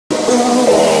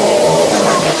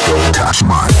touch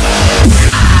mine.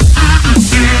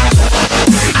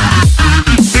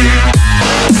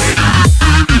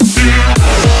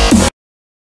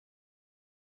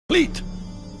 Complete.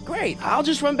 Great, I'll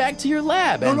just run back to your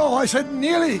lab and... No, I said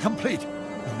nearly complete.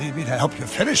 You'll need me to help you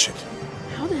finish it.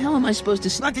 How the hell am I supposed to...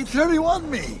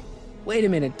 1931 me. Wait a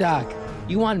minute, Doc.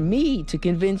 You want me to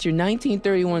convince your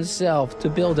 1931 self to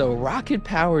build a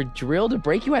rocket-powered drill to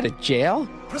break you out of jail?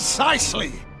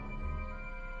 Precisely.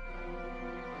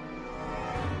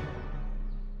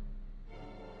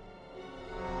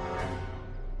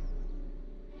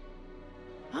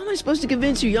 How am I supposed to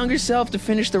convince your younger self to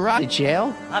finish the rocket,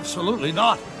 jail? Absolutely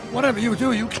not. Whatever you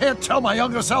do, you can't tell my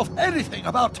younger self anything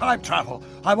about time travel.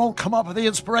 I won't come up with the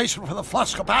inspiration for the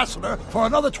flux capacitor for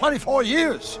another 24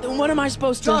 years. Then what am I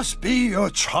supposed to... Just be your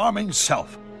charming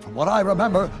self. From what I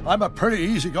remember, I'm a pretty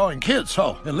easygoing kid,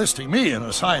 so enlisting me in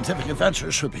a scientific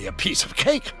adventure should be a piece of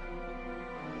cake.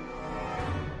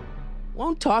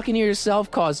 Won't talking to yourself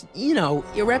cause,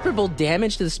 irreparable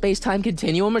damage to the space-time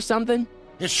continuum or something?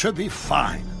 It should be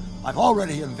fine. I've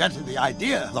already invented the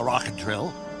idea of the rocket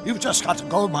drill. You've just got to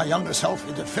goad my younger self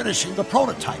into finishing the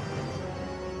prototype.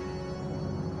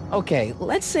 Okay,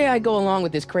 let's say I go along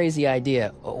with this crazy idea.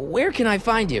 Where can I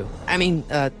find you? I mean,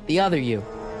 the other you.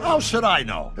 How should I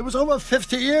know? It was over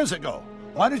 50 years ago.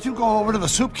 Why don't you go over to the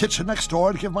soup kitchen next door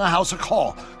and give my house a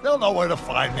call? They'll know where to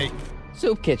find me.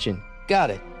 Soup kitchen. Got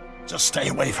it. Just stay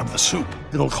away from the soup.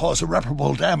 It'll cause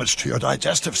irreparable damage to your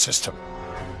digestive system.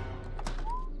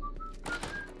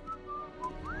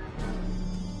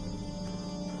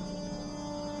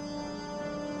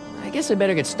 I guess I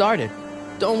better get started.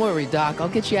 Don't worry, Doc. I'll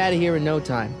get you out of here in no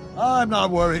time. I'm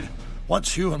not worried.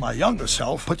 Once you and my younger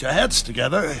self put your heads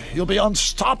together, you'll be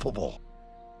unstoppable.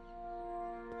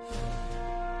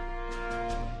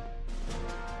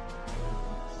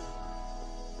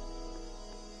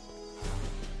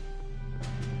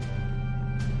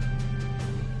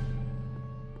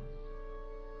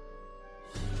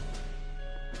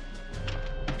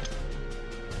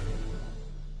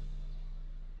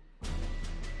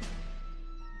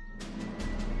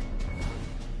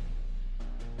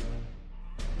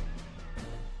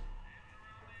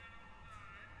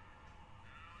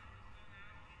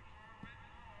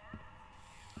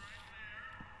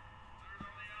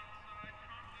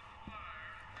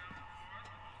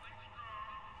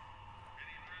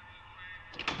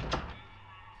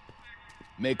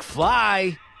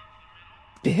 McFly!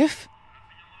 Biff?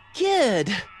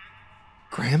 Kid!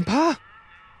 Grandpa?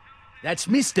 That's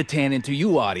Mr. Tannen to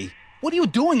you, Artie. What are you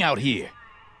doing out here?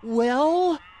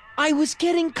 Well, I was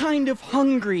getting kind of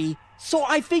hungry, so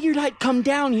I figured I'd come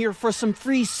down here for some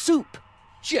free soup.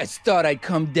 Just thought I'd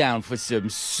come down for some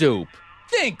soup.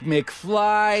 Think,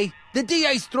 McFly. The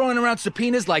DA's throwing around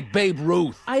subpoenas like Babe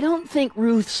Ruth. I don't think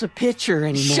Ruth's a pitcher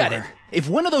anymore. Shut it. If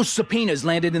one of those subpoenas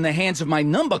landed in the hands of my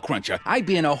number cruncher, I'd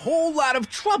be in a whole lot of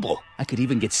trouble. I could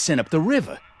even get sent up the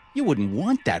river. You wouldn't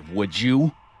want that, would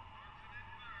you?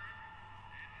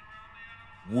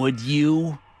 Would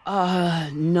you?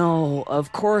 No,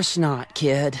 of course not,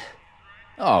 kid.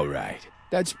 All right,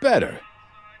 that's better.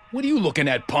 What are you looking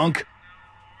at, punk?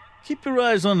 Keep your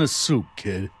eyes on the soup,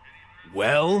 kid.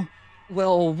 Well?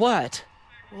 Well, what?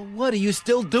 Well, what are you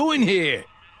still doing here?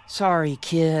 Sorry,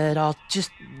 kid. I'll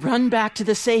just run back to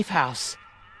the safe house.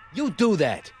 You do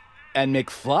that. And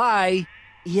McFly?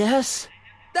 Yes?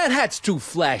 That hat's too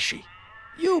flashy.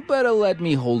 You better let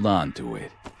me hold on to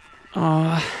it.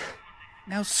 Now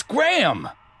scram!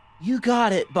 You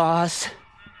got it, boss.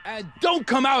 And don't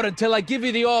come out until I give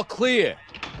you the all clear.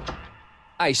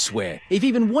 I swear, if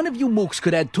even one of you mooks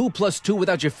could add 2 + 2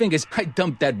 without your fingers, I'd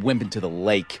dump that wimp into the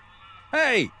lake.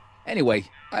 Hey! Anyway,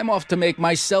 I'm off to make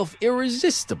myself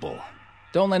irresistible.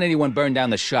 Don't let anyone burn down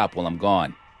the shop while I'm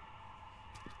gone.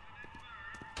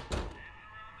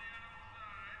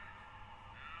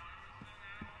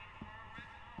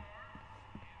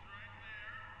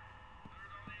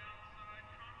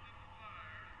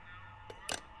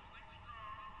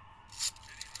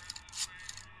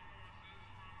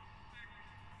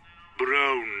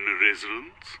 Brown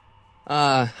residence?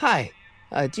 Hi.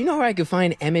 Do you know where I could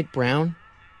find Emmett Brown?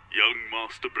 Young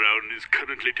Master Brown is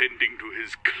currently tending to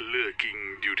his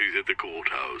clerking duties at the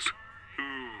courthouse. Who,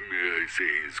 may I say,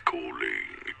 is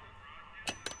calling?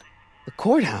 The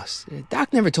courthouse?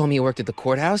 Doc never told me he worked at the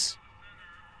courthouse.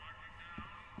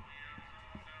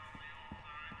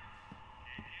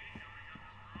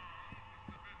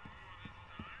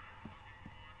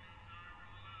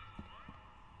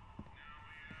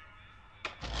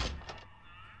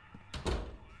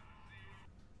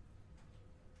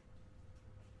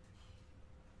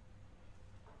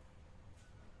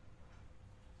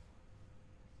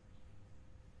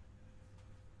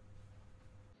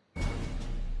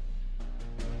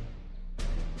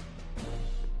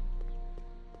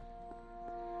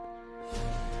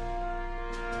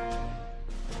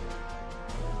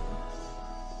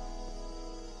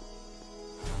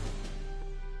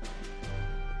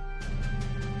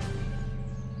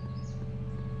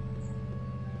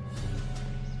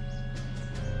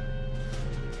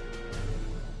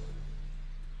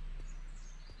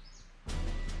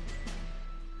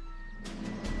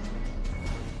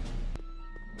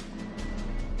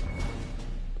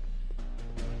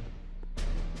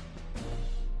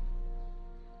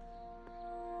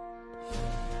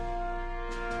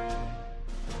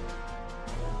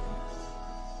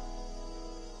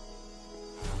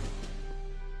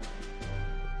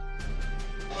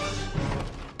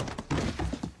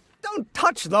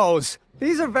 touch those.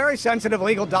 These are very sensitive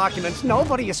legal documents.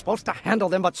 Nobody is supposed to handle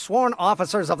them but sworn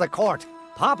officers of the court.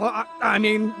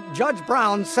 Judge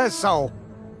Brown says so.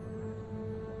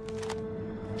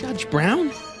 Judge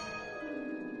Brown?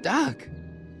 Doc.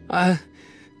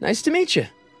 Nice to meet you.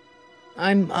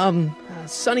 I'm,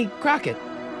 Sonny Crockett.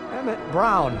 Emmett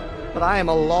Brown. But I am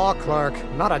a law clerk,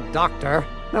 not a doctor.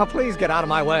 Now please get out of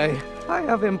my way. I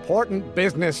have important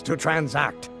business to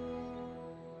transact.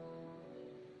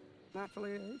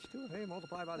 Naturally, h2 of a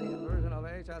multiplied by the inversion of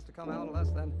h has to come out less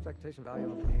than expectation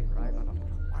value of a, right?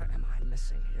 What am I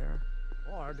missing here?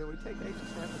 Or do we take h to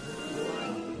stand for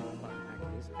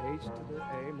h to the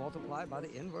a multiplied by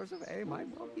the inverse of a might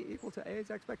well be equal to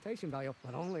a's expectation value,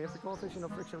 but only if the coefficient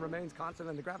of friction remains constant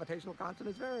and the gravitational constant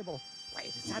is variable. Wait,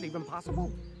 is that even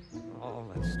possible? Oh,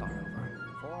 let's start over.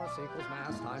 Force equals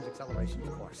mass times acceleration,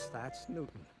 of course. That's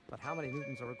Newton. But how many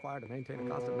newtons are required to maintain a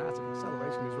constant mass if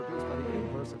acceleration is reduced by the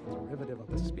inverse of the derivative of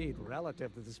the speed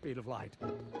relative to the speed of light? Oh,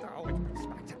 which brings us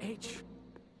back to h.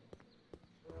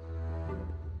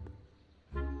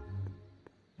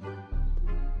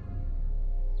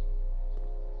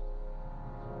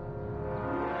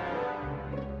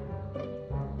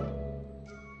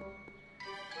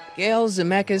 Gale,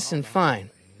 Zemeckis, and Fine.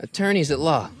 Attorneys at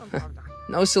law.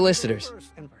 No solicitors.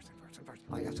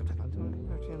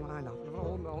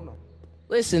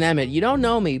 Listen, Emmett, you don't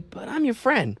know me, but I'm your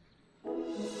friend.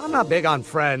 I'm not big on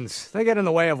friends. They get in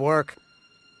the way of work.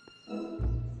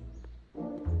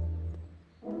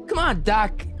 Come on,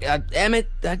 Doc. Emmett,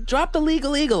 drop the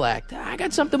Legal Eagle Act. I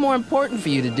got something more important for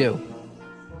you to do.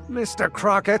 Mr.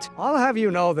 Crockett, I'll have you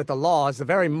know that the law is the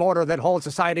very mortar that holds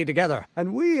society together,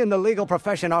 and we in the legal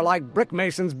profession are like brick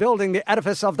masons building the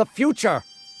edifice of the future.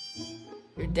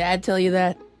 Your dad tell you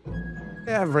that?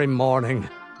 Every morning.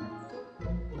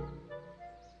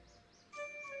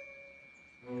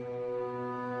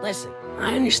 Listen,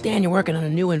 I understand you're working on a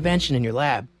new invention in your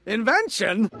lab.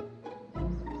 Invention?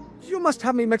 You must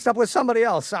have me mixed up with somebody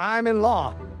else. I'm in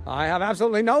law. I have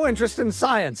absolutely no interest in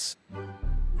science.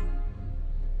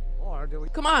 Or do we...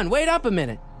 Come on, wait up a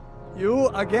minute. You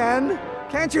again?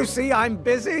 Can't you see I'm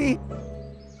busy?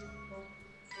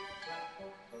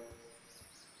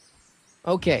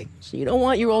 Okay, so you don't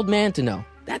want your old man to know.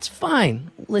 That's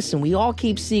fine. Listen, we all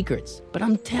keep secrets. But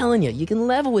I'm telling you, you can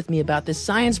level with me about this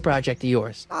science project of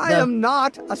yours. I am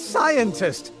not a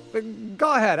scientist.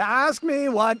 Go ahead, ask me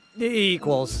what E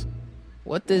equals.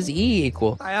 What does E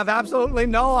equal? I have absolutely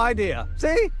no idea.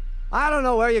 See? I don't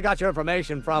know where you got your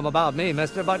information from about me,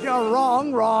 mister, but you're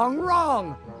wrong, wrong,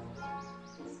 wrong.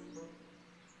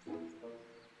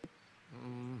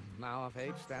 Now if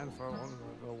H stands for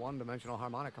one-dimensional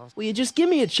harmonic cost... Will you just give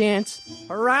me a chance?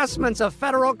 Harassment's a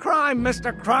federal crime,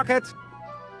 Mr. Crockett.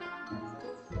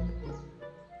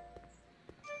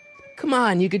 Come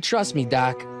on, you could trust me,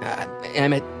 Doc.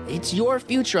 Emmett, it's your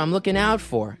future I'm looking out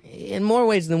for, in more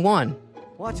ways than one.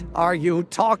 What are you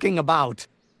talking about?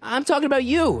 I'm talking about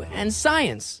you and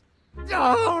science.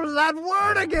 Oh, that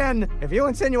word again! If you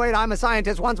insinuate I'm a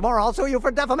scientist once more, I'll sue you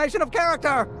for defamation of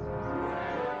character!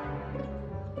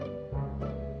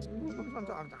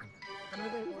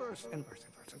 Inverse.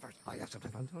 Oh, yes.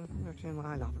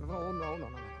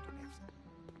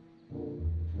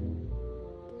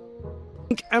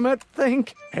 Think, Emmett,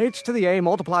 think. H to the A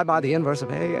multiplied by the inverse of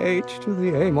A. H to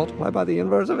the A multiplied by the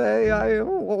inverse of A.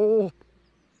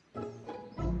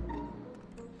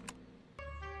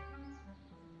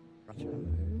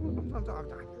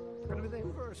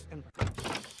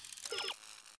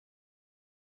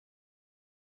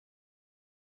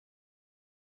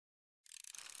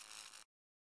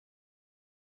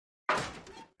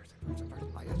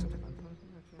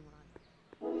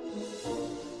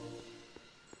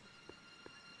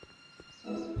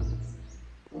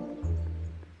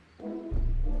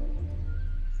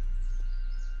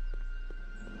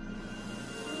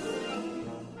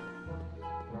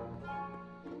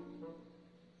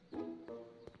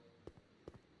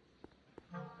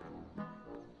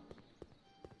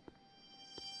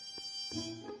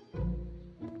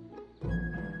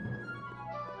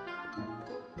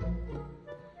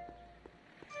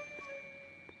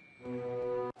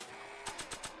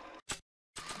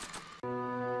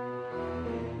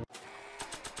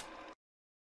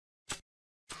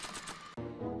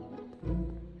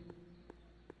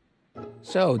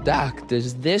 So, Doc,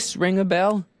 does this ring a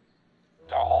bell?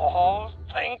 Oh,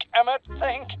 think, Emmett,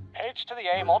 think. H to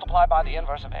the A multiplied by the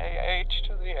inverse of A. H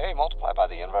to the A multiplied by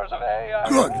the inverse of A.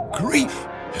 Good grief!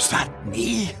 Is that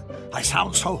me? I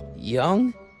sound so...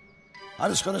 Young? I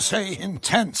was going to say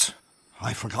intense.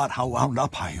 I forgot how wound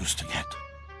up I used to get.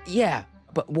 Yeah,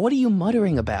 But what are you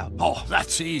muttering about? Oh,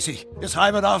 that's easy. It's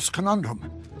Ivanov's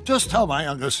conundrum. Just tell my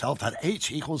younger self that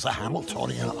H equals the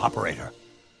Hamiltonian operator.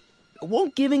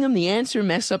 Won't giving him the answer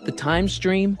mess up the time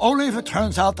stream? Only if it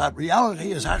turns out that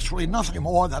reality is actually nothing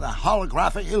more than a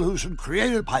holographic illusion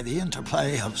created by the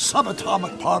interplay of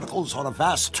subatomic particles on a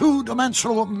vast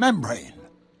two-dimensional membrane.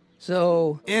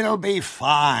 So... It'll be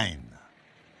fine.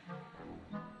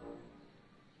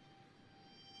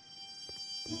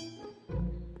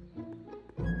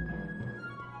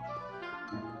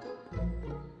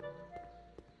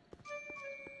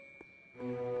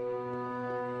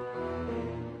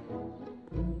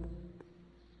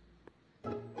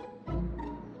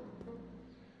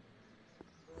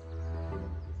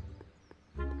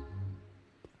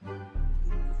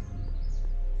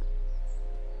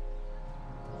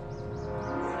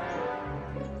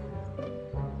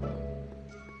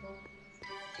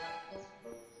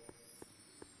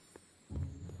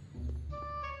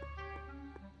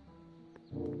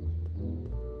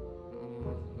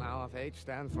 Now, if H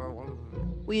stands for...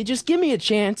 Will you just give me a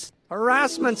chance?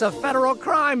 Harassment's a federal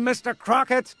crime, Mr.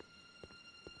 Crockett!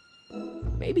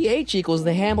 Maybe H equals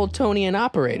the Hamiltonian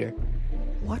operator.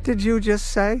 What did you just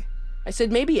say? I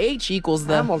said maybe H equals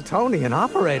the... Hamiltonian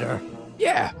operator?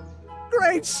 Yeah.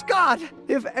 Great Scott!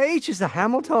 If H is the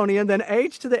Hamiltonian, then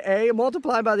H to the A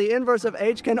multiplied by the inverse of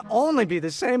H can only be the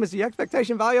same as the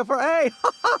expectation value for A.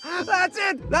 That's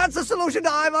it! That's the solution to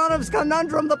Ivanov's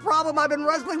conundrum, the problem I've been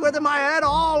wrestling with in my head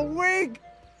all week!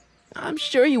 I'm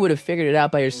sure you would have figured it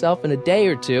out by yourself in a day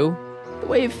or two. The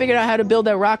way you figured out how to build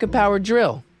that rocket-powered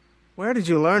drill. Where did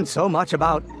you learn so much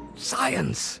about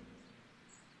science?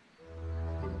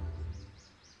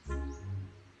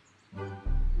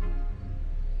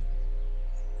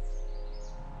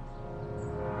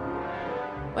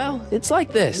 Well, it's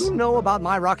like this. You know about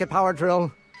my rocket power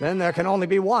drill? Then there can only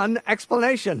be one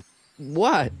explanation.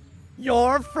 What?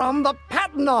 You're from the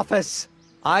patent office!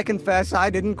 I confess I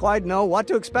didn't quite know what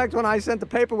to expect when I sent the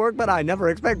paperwork, but I never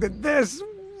expected this.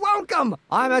 Welcome!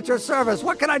 I'm at your service.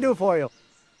 What can I do for you?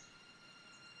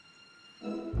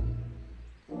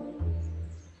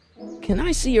 Can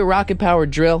I see your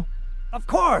rocket-powered drill? Of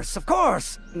course, of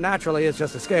course! Naturally, it's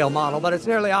just a scale model, but it's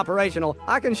nearly operational.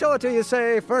 I can show it to you,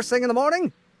 say, first thing in the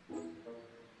morning?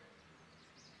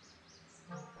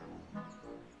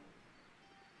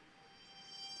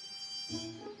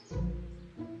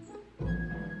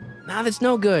 Nah, that's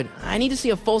no good. I need to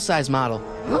see a full-size model.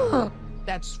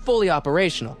 That's fully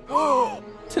operational.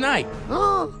 Tonight.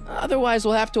 Otherwise,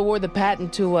 we'll have to award the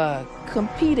patent to a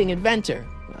competing inventor,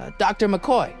 Dr.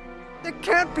 McCoy. It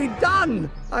can't be done!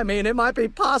 I mean, it might be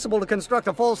possible to construct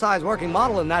a full-size working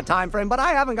model in that time frame, but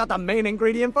I haven't got the main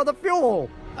ingredient for the fuel.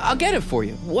 I'll get it for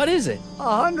you. What is it?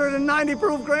 190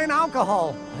 proof grain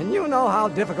alcohol. And you know how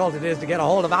difficult it is to get a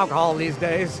hold of alcohol these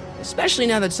days. Especially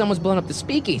now that someone's blown up the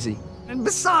speakeasy. And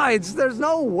besides, there's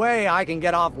no way I can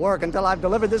get off work until I've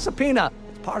delivered this subpoena.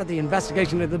 It's part of the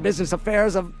investigation into the business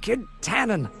affairs of Kid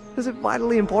Tannen. Is it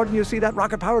vitally important you see that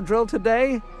rocket-powered drill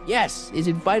today? Yes. Is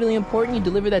it vitally important you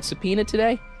deliver that subpoena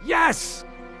today? Yes!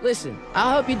 Listen,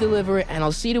 I'll help you deliver it, and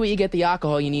I'll see to it you get the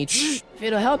alcohol you need. If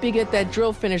it'll help you get that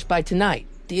drill finished by tonight.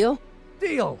 Deal?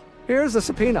 Deal. Here's the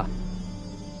subpoena.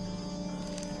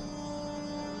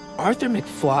 Arthur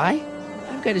McFly?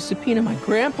 I've got to subpoena my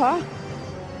grandpa?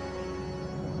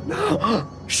 No!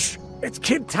 Shh! It's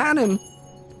Kid Tannen!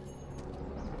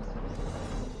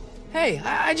 Hey,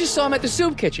 I just saw him at the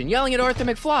soup kitchen yelling at Arthur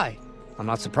McFly. I'm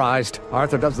not surprised.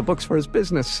 Arthur does the books for his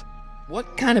business.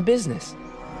 What kind of business?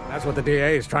 That's what the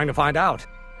DA is trying to find out.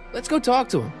 Let's go talk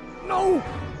to him. No!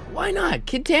 Why not?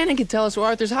 Kid Tannen can tell us where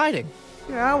Arthur's hiding.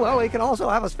 Yeah, well, he can also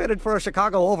have us fitted for a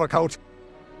Chicago overcoat.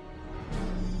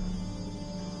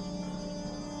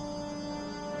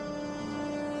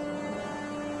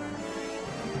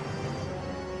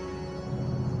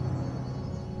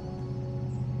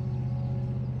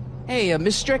 Hey,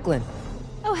 Miss Strickland.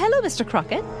 Oh, hello, Mr.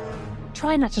 Crockett.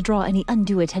 Try not to draw any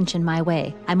undue attention my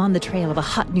way. I'm on the trail of a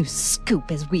hot new scoop,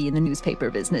 as we in the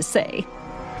newspaper business say.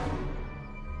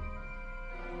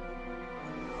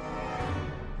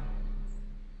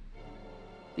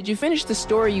 Did you finish the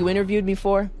story you interviewed me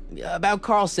for? About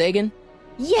Carl Sagan?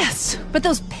 Yes, but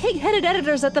those pig-headed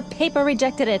editors at the paper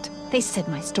rejected it. They said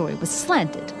my story was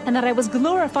slanted, and that I was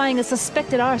glorifying a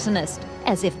suspected arsonist.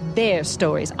 As if their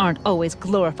stories aren't always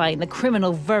glorifying the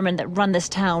criminal vermin that run this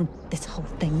town. This whole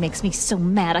thing makes me so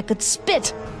mad I could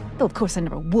spit. Though of course I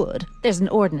never would. There's an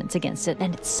ordinance against it,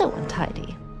 and it's so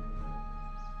untidy.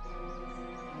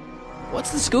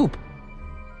 What's the scoop?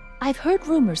 I've heard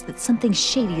rumors that something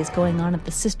shady is going on at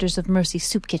the Sisters of Mercy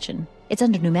soup kitchen. It's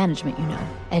under new management, you know.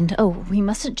 And we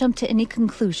mustn't jump to any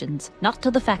conclusions, not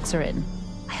till the facts are in.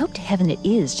 I hope to heaven it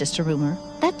is just a rumor.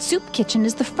 That soup kitchen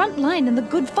is the front line in the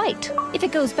good fight. If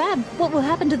it goes bad, what will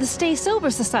happen to the Stay Sober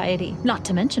Society? Not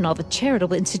to mention all the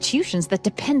charitable institutions that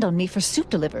depend on me for soup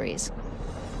deliveries.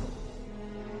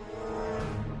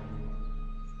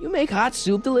 You make hot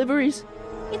soup deliveries?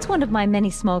 It's one of my many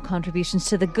small contributions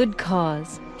to the good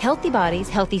cause. Healthy bodies,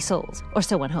 healthy souls, or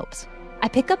so one hopes. I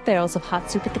pick up barrels of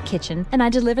hot soup at the kitchen, and I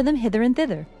deliver them hither and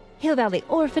thither. Hill Valley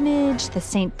Orphanage, the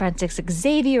St. Francis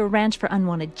Xavier Ranch for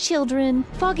Unwanted Children,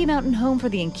 Foggy Mountain Home for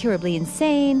the Incurably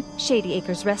Insane, Shady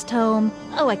Acres Rest Home.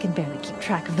 Oh, I can barely keep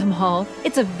track of them all.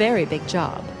 It's a very big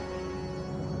job.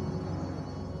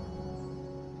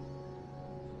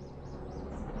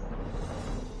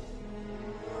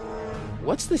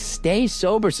 What's the Stay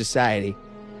Sober Society?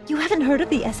 You haven't heard of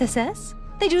the SSS?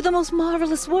 They do the most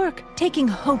marvelous work, taking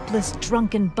hopeless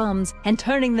drunken bums and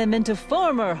turning them into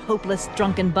former hopeless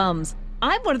drunken bums.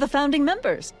 I'm one of the founding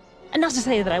members. And not to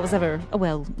say that I was ever,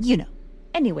 well, you know.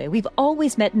 Anyway, we've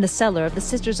always met in the cellar of the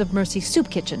Sisters of Mercy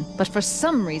soup kitchen, but for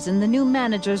some reason the new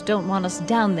managers don't want us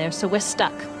down there, so we're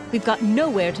stuck. We've got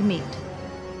nowhere to meet.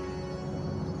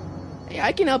 Hey,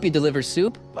 I can help you deliver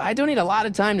soup. I donate a lot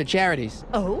of time to charities.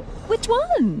 Oh? Which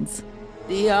ones?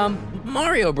 The,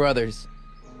 Mario Brothers.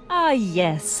 Ah,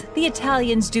 yes. The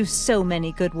Italians do so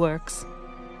many good works.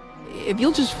 If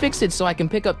you'll just fix it so I can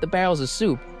pick up the barrels of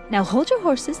soup. Now hold your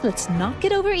horses, let's not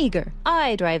get over-eager.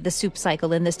 I drive the soup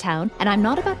cycle in this town, and I'm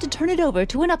not about to turn it over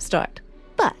to an upstart.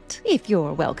 But if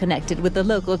you're well connected with the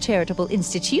local charitable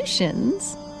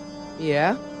institutions...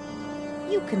 Yeah?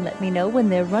 You can let me know when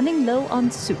they're running low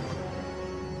on soup.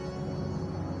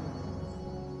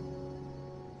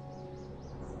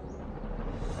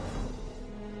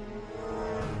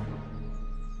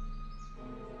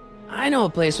 I know a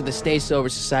place where the Stay Sober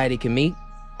Society can meet.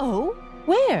 Oh?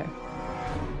 Where?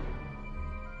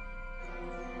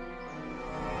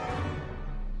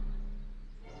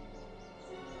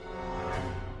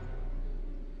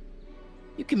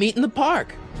 You can meet in the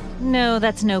park. No,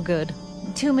 that's no good.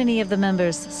 Too many of the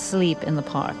members sleep in the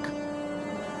park.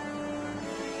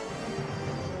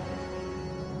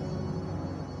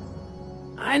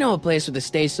 I know a place where the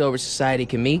Stay Sober Society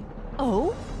can meet.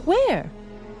 Oh? Where?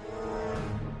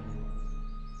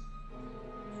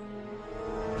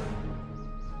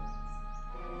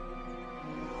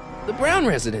 The Brown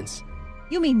residence.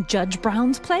 You mean Judge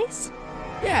Brown's place?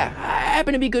 Yeah, I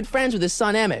happen to be good friends with his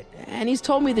son Emmett, and he's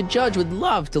told me the judge would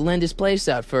love to lend his place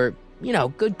out for, you know,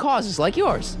 good causes like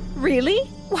yours. Really?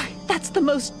 Why, that's the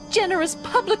most generous,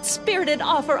 public-spirited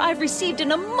offer I've received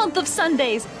in a month of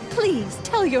Sundays. Please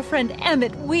tell your friend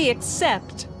Emmett we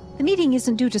accept. The meeting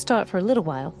isn't due to start for a little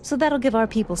while, so that'll give our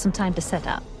people some time to set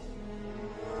up.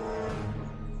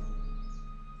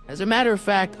 As a matter of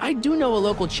fact, I do know a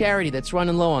local charity that's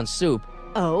running low on soup.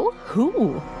 Oh?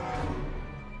 Who?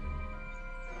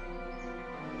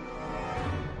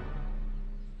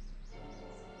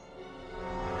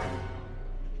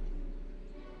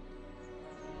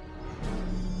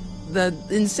 The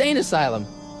insane asylum.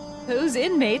 Those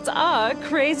inmates are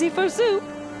crazy for soup.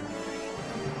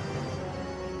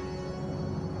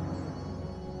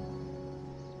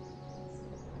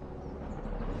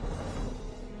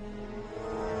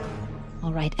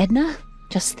 All right, Edna,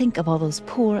 just think of all those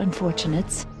poor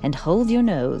unfortunates and hold your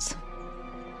nose.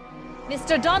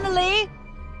 Mr. Donnelly!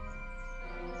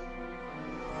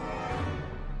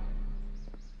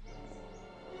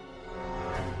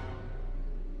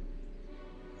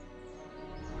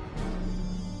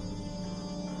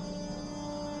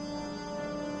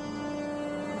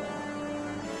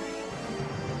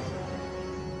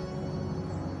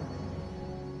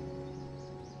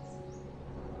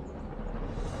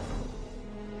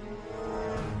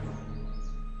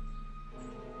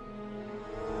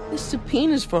 This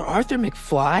subpoena's for Arthur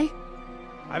McFly?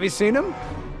 Have you seen him?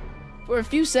 For a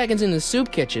few seconds in the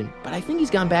soup kitchen, but I think he's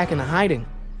gone back into hiding.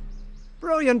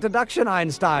 Brilliant deduction,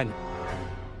 Einstein.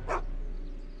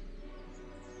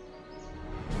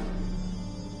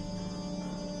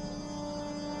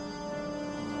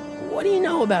 What do you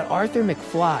know about Arthur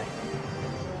McFly?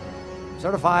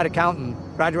 Certified accountant.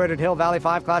 Graduated Hill Valley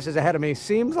 5 classes ahead of me.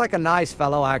 Seems like a nice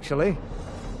fellow, actually.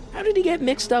 How did he get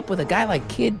mixed up with a guy like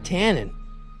Kid Tannen?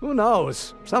 Who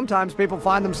knows? Sometimes people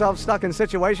find themselves stuck in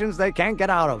situations they can't get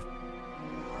out of.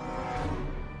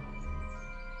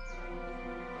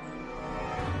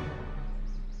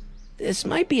 This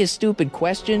might be a stupid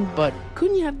question, but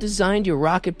couldn't you have designed your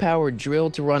rocket-powered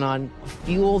drill to run on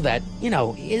fuel that, you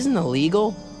know, isn't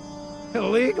illegal?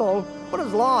 Illegal? What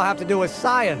does law have to do with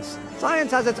science?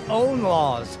 Science has its own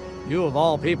laws. You of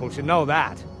all people should know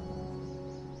that.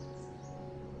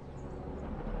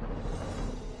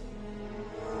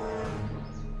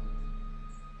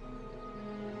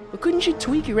 But couldn't you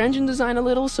tweak your engine design a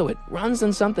little so it runs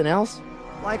on something else?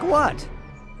 Like what?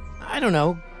 I don't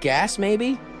know, gas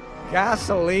maybe?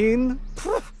 Gasoline?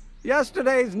 Pfft,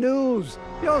 yesterday's news.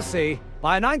 You'll see.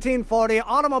 By 1940,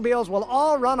 automobiles will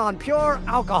all run on pure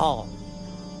alcohol.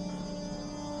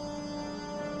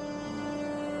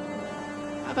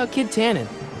 How about Kid Tannen?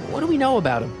 What do we know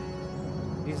about him?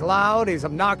 He's loud, he's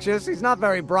obnoxious, he's not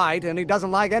very bright, and he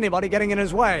doesn't like anybody getting in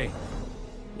his way.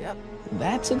 Yep,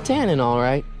 that's a Tannen, all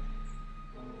right.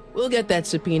 We'll get that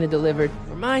subpoena delivered,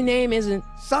 or my name isn't...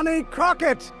 Sonny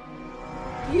Crockett!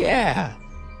 Yeah.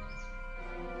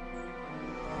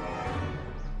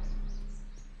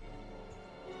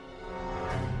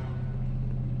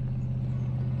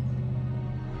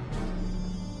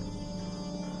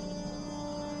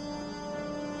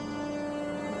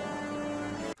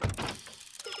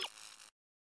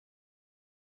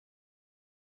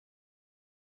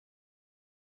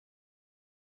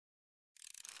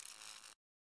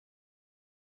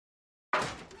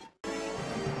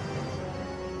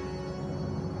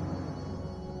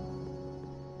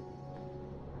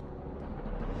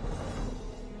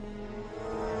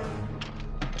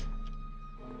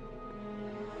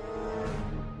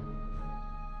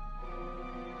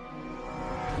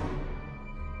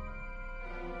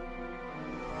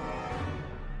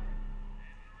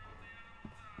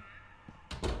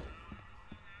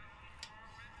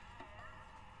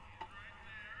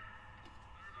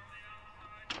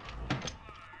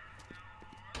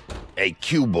 Hey,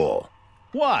 Q-Ball.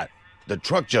 What? The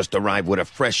truck just arrived with a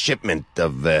fresh shipment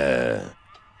of,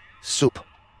 soup.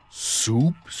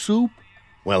 Soup?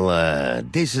 Well,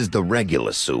 this is the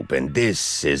regular soup, and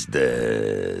this is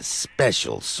the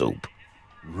special soup.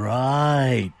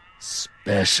 Right.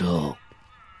 Special.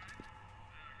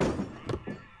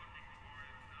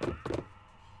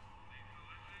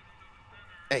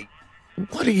 Hey,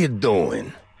 what are you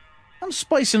doing? I'm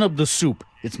spicing up the soup.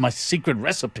 It's my secret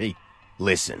recipe.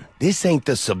 Listen, this ain't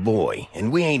the Savoy,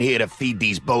 and we ain't here to feed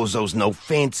these bozos no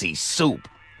fancy soup.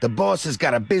 The boss has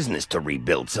got a business to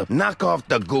rebuild, so knock off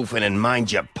the goofing and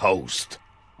mind your post.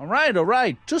 All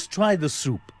right. Just try the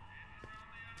soup.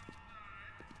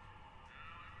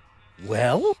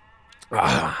 Well?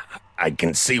 I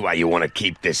can see why you want to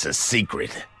keep this a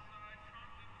secret.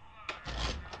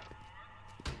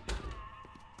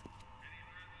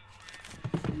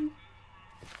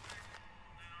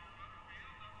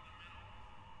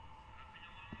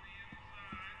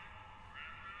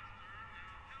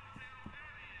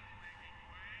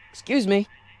 Excuse me.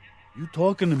 You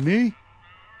talking to me?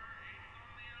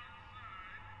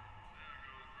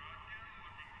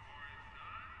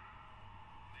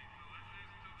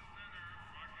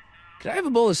 Could I have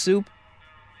a bowl of soup?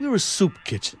 We're a soup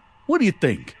kitchen. What do you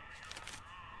think?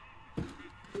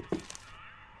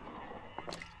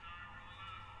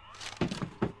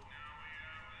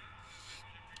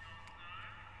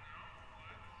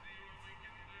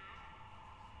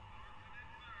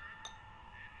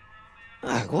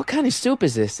 What kind of soup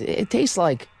is this? It tastes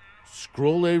like...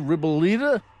 Scrolle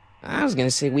ribollita? I was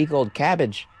gonna say week-old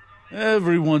cabbage.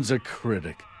 Everyone's a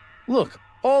critic. Look,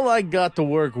 all I got to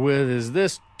work with is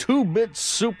this 2-bit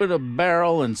soup in a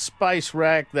barrel and spice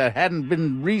rack that hadn't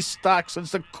been restocked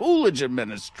since the Coolidge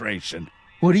administration.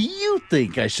 What do you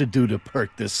think I should do to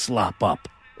perk this slop up?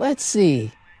 Let's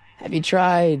see. Have you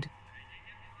tried...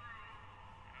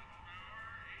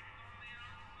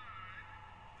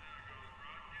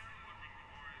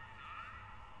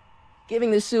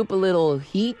 giving the soup a little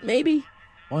heat, maybe?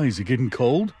 Why, is it getting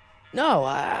cold? No,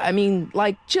 I mean,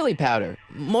 like chili powder.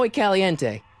 Muy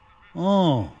caliente.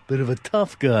 Oh, bit of a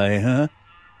tough guy, huh?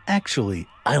 Actually,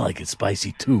 I like it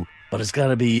spicy too, but it's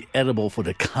gotta be edible for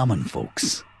the common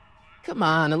folks. Come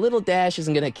on, a little dash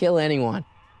isn't gonna kill anyone.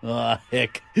 Ah,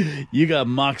 heck. You got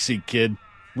moxie, kid.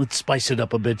 Let's spice it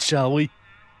up a bit, shall we?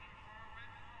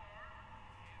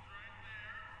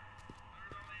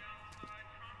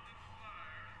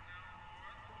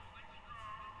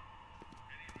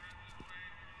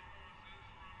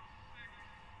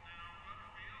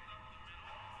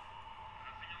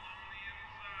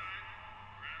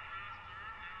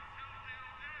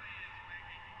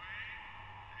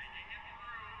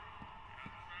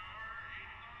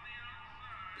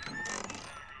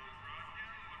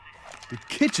 The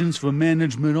kitchen's for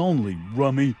management only,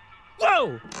 rummy.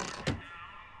 Whoa!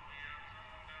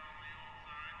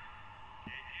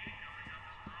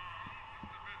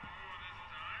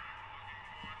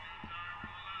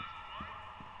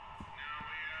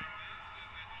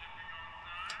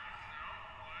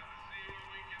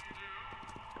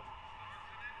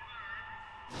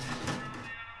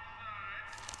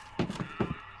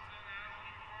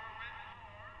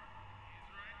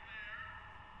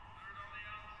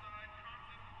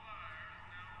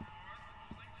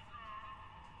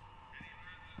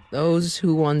 Those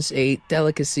who once ate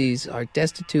delicacies are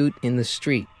destitute in the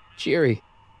street. Cheery.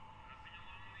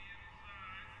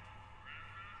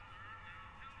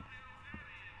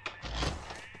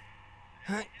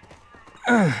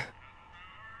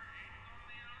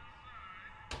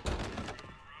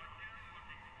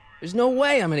 There's no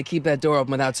way I'm gonna keep that door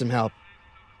open without some help.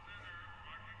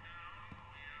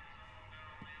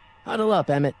 Huddle up,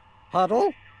 Emmett.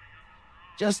 Huddle?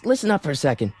 Just listen up for a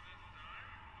second.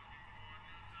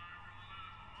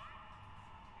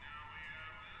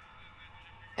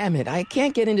 Emmett, I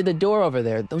can't get into the door over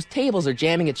there. Those tables are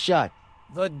jamming it shut.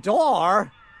 The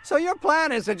door? So your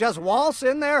plan is to just waltz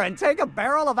in there and take a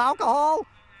barrel of alcohol?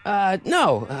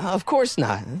 No, of course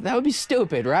not. That would be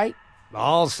stupid, right?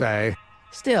 I'll say.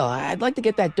 Still, I'd like to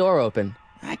get that door open.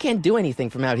 I can't do anything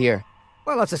from out here.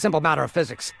 Well, it's a simple matter of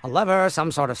physics. A lever,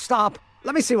 some sort of stop.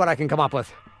 Let me see what I can come up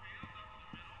with.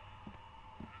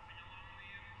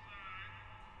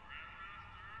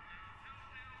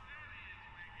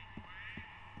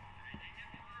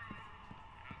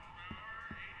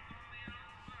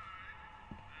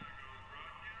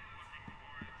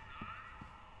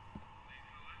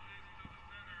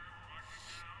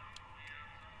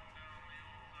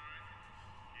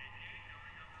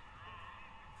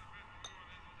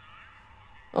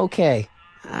 Okay,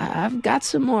 I've got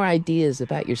some more ideas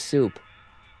about your soup.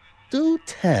 Do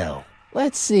tell.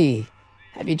 Let's see.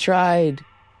 Have you tried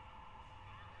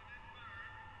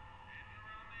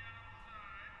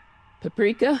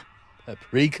paprika?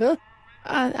 Paprika?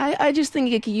 I just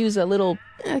think it could use a little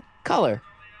color.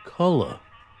 Color.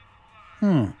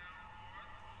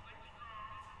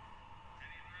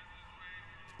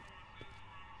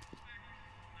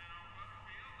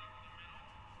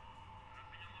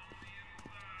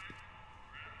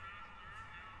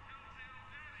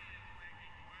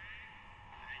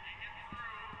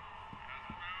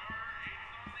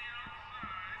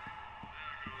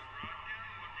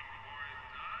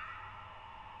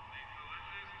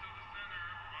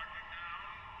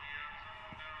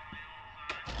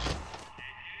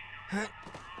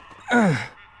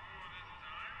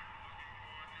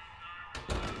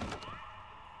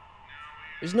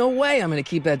 There's no way I'm gonna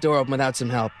keep that door open without some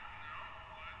help.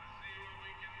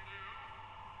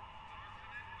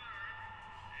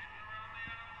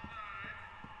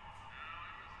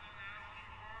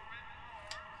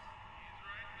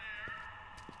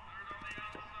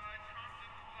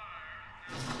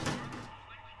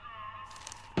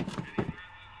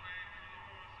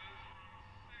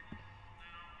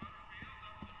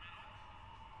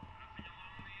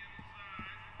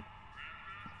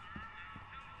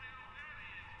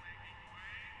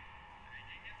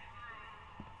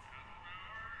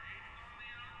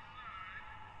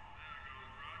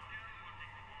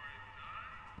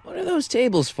 What are those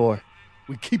tables for?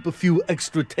 We keep a few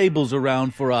extra tables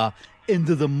around for our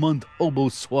end-of-the-month hobo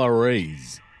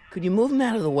soirees. Could you move them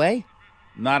out of the way?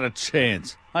 Not a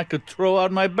chance. I could throw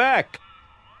out my back.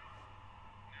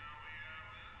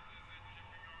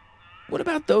 What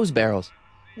about those barrels?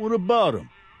 What about 'em?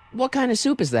 What kind of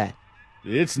soup is that?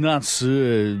 It's not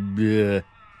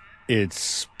it's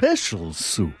special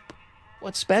soup.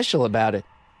 What's special about it?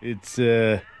 It's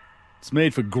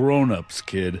made for grown-ups,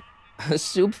 kid. A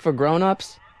soup for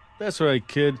grown-ups? That's right,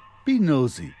 kid. Be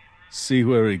nosy. See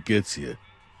where it gets you.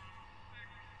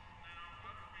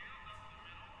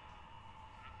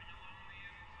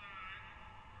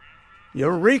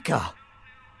 Eureka!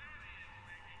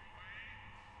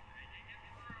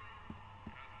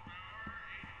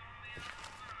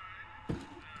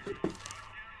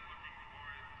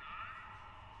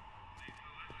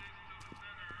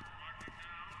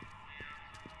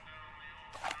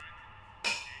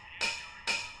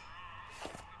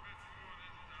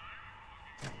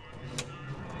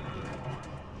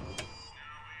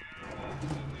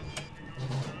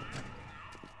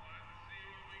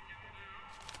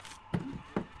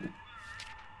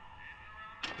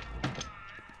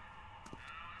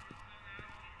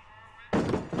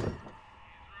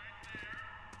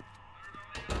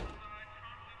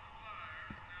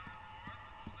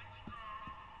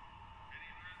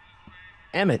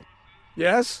 Emmett.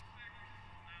 Yes?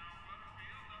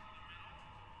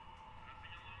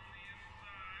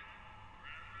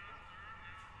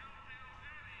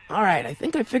 All right, I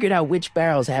think I figured out which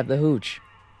barrels have the hooch.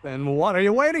 Then what are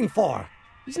you waiting for?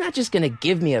 He's not just gonna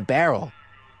give me a barrel.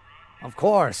 Of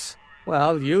course.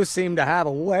 Well, you seem to have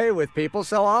a way with people,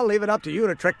 so I'll leave it up to you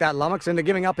to trick that lummox into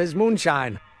giving up his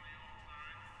moonshine.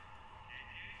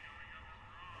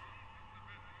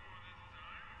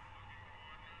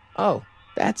 Oh,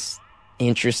 that's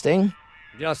interesting.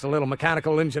 Just a little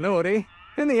mechanical ingenuity.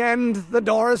 In the end, the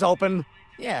door is open.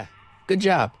 Yeah, good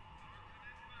job.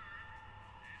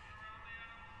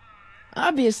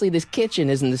 Obviously, this kitchen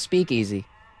isn't the speakeasy.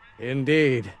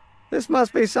 Indeed. This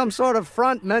must be some sort of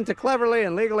front meant to cleverly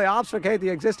and legally obfuscate the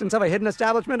existence of a hidden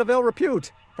establishment of ill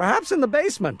repute. Perhaps in the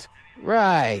basement.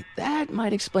 Right, that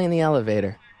might explain the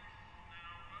elevator.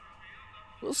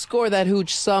 We'll score that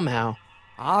hooch somehow.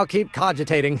 I'll keep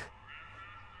cogitating.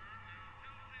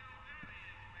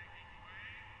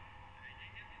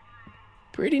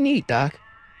 Pretty neat, Doc.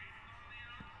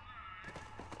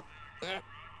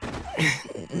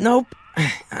 Nope.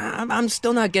 I'm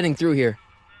still not getting through here.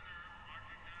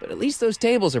 But at least those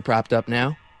tables are propped up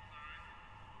now.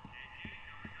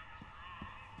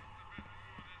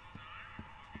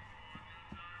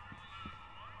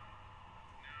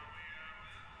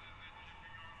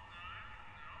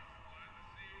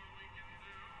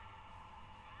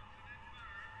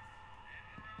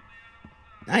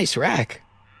 Nice rack.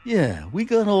 Yeah, we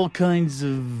got all kinds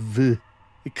of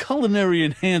culinary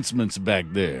enhancements back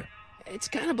there. It's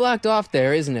kind of blocked off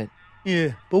there, isn't it?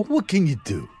 Yeah, but what can you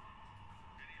do?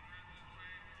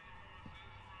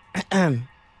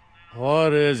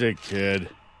 What is it, kid?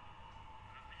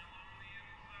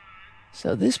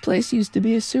 So this place used to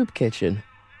be a soup kitchen.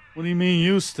 What do you mean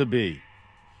used to be?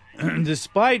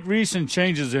 Despite recent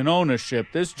changes in ownership,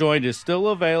 this joint is still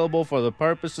available for the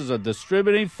purposes of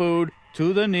distributing food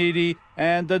to the needy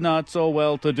and the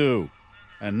not-so-well-to-do.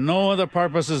 And no other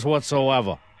purposes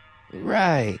whatsoever.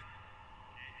 Right.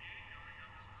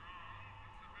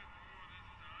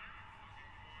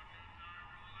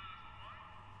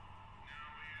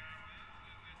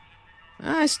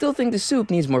 I still think the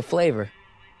soup needs more flavor.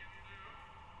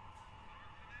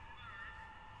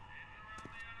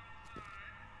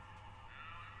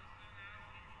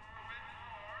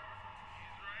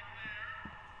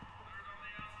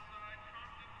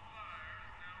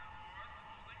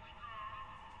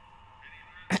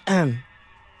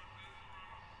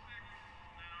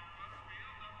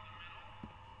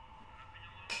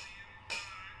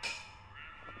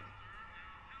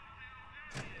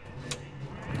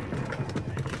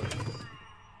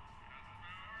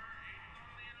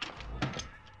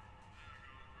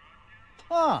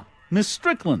 Ah, Miss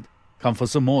Strickland, come for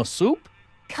some more soup?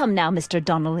 Come now, Mr.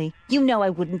 Donnelly. You know I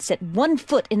wouldn't set one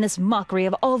foot in this mockery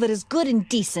of all that is good and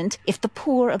decent if the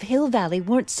poor of Hill Valley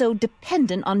weren't so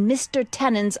dependent on Mr.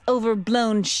 Tennant's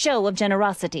overblown show of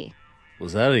generosity.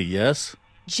 Was that a yes?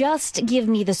 Just give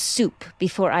me the soup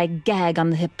before I gag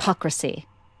on the hypocrisy.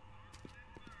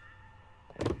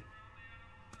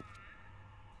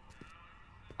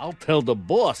 I'll tell the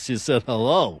boss you said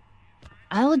hello.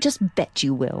 I'll just bet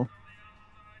you will.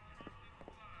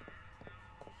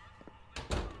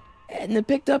 Edna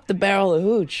picked up the barrel of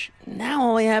hooch. Now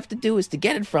all I have to do is to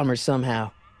get it from her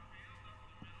somehow.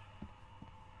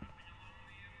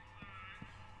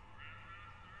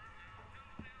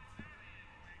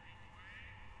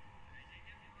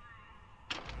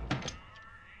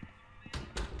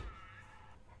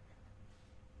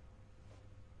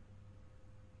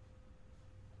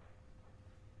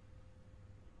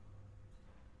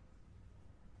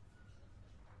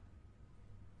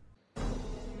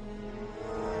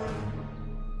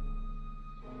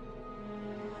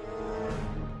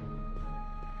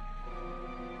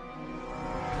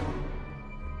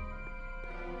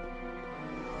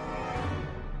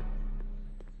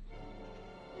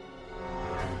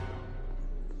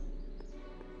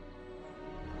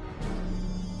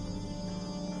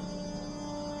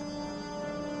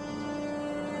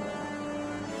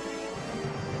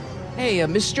 Hey,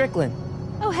 Miss Strickland.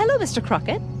 Oh, hello, Mr.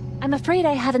 Crockett. I'm afraid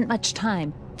I haven't much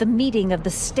time. The meeting of the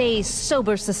Stay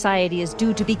Sober Society is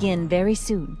due to begin very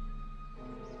soon.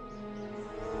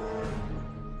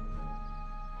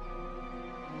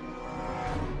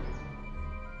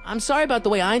 I'm sorry about the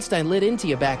way Einstein lit into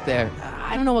you back there.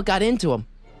 I don't know what got into him.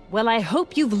 Well, I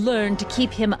hope you've learned to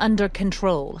keep him under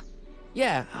control.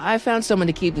 Yeah, I found someone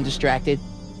to keep him distracted.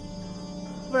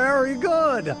 Very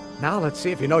good. Now let's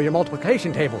see if you know your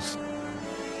multiplication tables.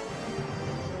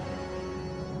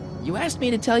 You asked me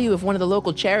to tell you if one of the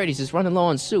local charities is running low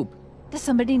on soup. Does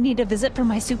somebody need a visit for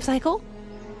my soup cycle?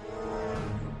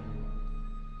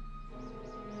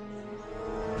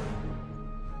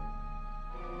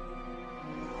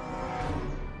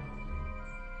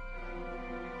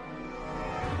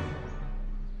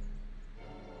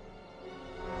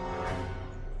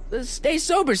 The Stay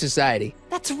Sober Society.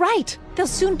 That's right. They'll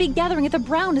soon be gathering at the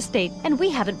Brown estate, and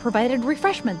we haven't provided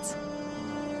refreshments.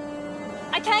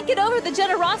 I can't get over the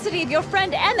generosity of your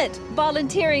friend Emmett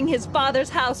volunteering his father's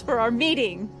house for our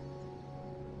meeting.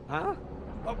 Huh?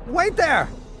 Wait there!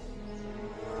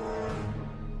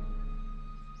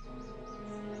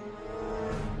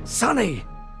 Sonny!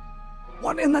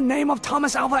 What in the name of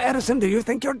Thomas Alva Edison do you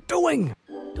think you're doing?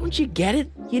 Don't you get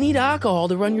it? You need alcohol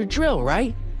to run your drill,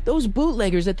 right? Those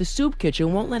bootleggers at the soup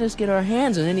kitchen won't let us get our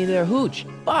hands on any of their hooch.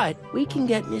 But we can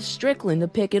get Miss Strickland to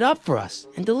pick it up for us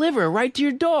and deliver it right to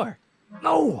your door.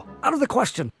 No, out of the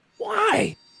question.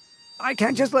 Why? I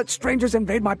can't just let strangers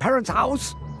invade my parents'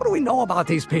 house. What do we know about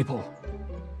these people?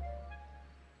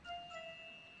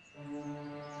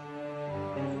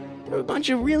 They're a bunch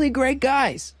of really great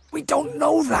guys. We don't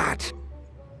know that.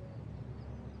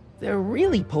 They're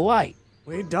really polite.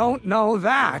 We don't know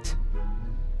that.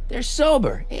 They're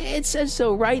sober. It says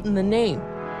so right in the name.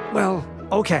 Well,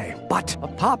 okay, but a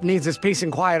Pop needs his peace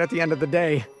and quiet at the end of the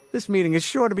day. This meeting is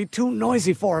sure to be too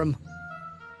noisy for him.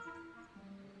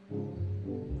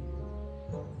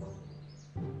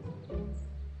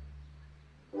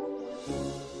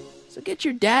 So get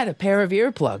your dad a pair of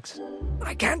earplugs.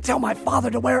 I can't tell my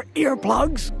father to wear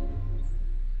earplugs.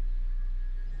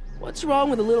 What's wrong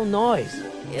with a little noise?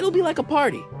 It'll be like a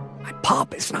party. My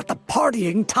Pop is not the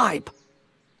partying type.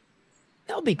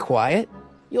 They'll be quiet.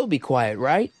 You'll be quiet,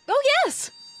 right? Oh,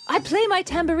 yes! I play my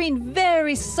tambourine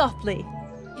very softly.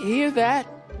 You hear that?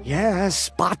 Yes,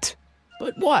 but...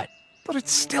 But what? But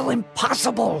it's still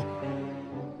impossible.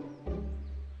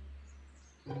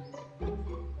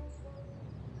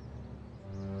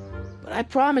 But I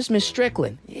promised Miss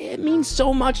Strickland. It means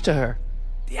so much to her.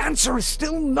 The answer is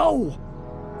still no.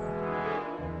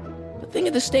 But think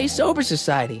of the Stay Sober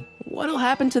Society. What'll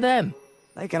happen to them?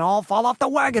 They can all fall off the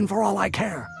wagon for all I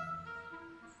care.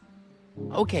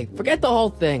 Okay, forget the whole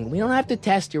thing. We don't have to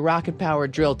test your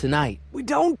rocket-powered drill tonight. We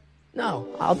don't? No,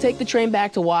 I'll take the train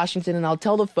back to Washington and I'll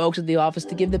tell the folks at the office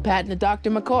to give the patent to Dr.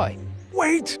 McCoy.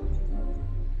 Wait!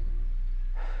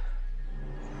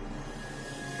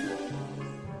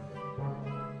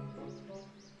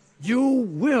 You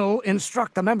will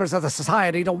instruct the members of the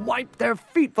society to wipe their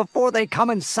feet before they come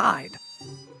inside.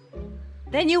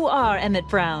 Then you are Emmett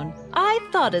Brown. I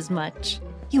thought as much.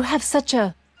 You have such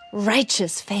a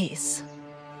righteous face.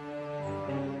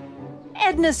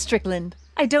 Edna Strickland,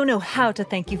 I don't know how to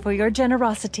thank you for your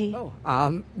generosity.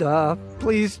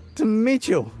 Pleased to meet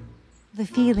you. The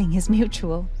feeling is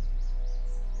mutual.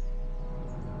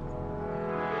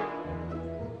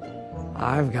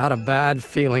 I've got a bad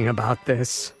feeling about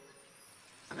this.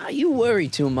 You worry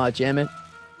too much, Emmett.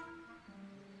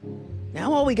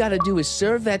 Now all we gotta do is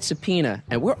serve that subpoena,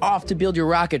 and we're off to build your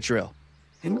rocket drill.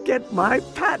 And get my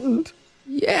patent.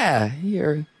 Yeah,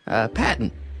 your,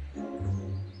 patent.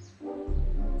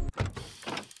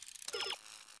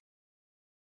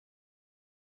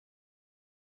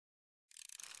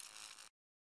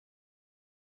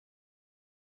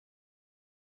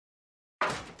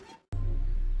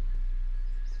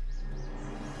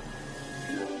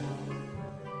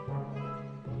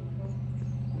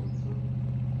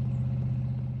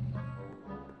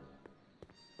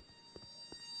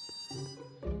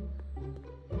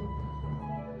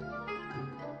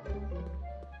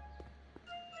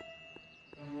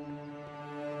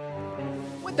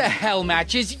 What the hell,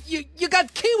 Matches? You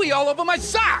got kiwi all over my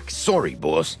socks! Sorry,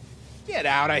 boss. Get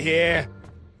out of here.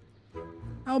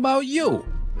 How about you?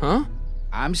 Huh?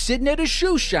 I'm sitting at a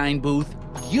shoe shine booth.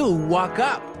 You walk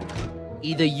up.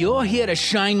 Either you're here to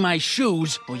shine my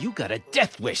shoes, or you got a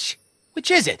death wish.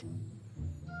 Which is it?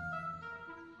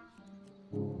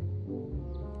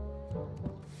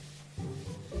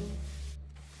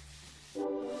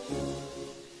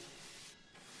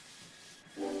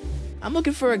 I'm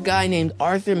looking for a guy named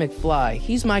Arthur McFly.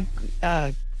 He's my,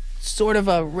 sort of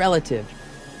a relative.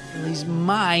 Well, he's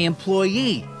my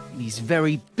employee, and he's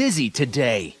very busy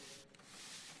today.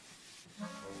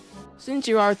 Since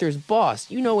you're Arthur's boss,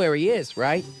 you know where he is,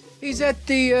 right? He's at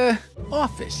the,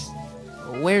 office.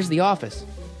 Where's the office?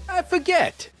 I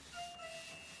forget.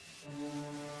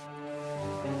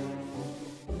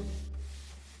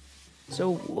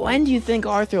 So when do you think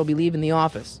Arthur will be leaving the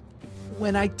office?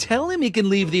 When I tell him he can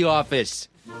leave the office.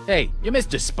 Hey, you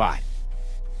missed a spot.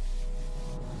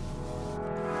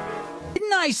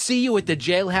 Didn't I see you at the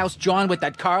jailhouse, John, with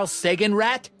that Carl Sagan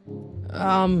rat?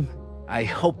 I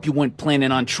hope you weren't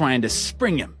planning on trying to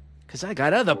spring him, 'cause I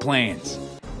got other plans.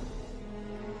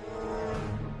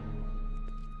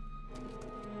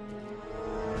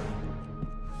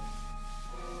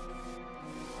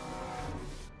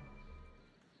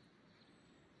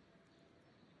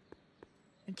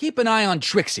 And keep an eye on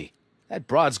Trixie. That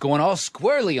broad's going all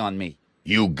squirrely on me.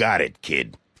 You got it,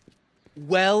 kid.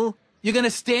 Well, you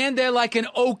gonna stand there like an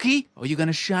okie, or you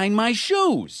gonna shine my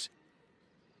shoes?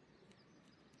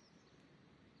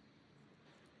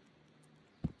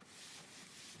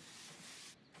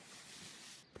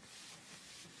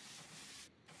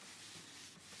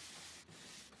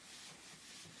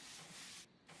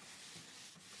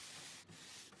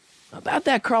 About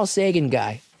that Carl Sagan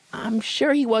guy. I'm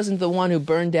sure he wasn't the one who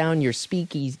burned down your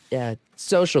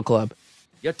social club.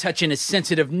 You're touching a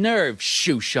sensitive nerve,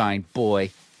 shoeshine boy.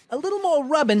 A little more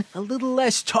rubbing, a little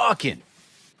less talking.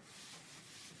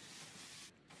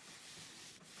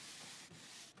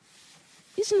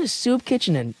 Isn't a soup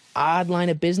kitchen an odd line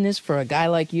of business for a guy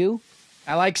like you?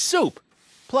 I like soup.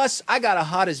 Plus, I got a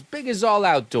heart as big as all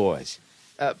outdoors.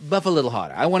 Buff a little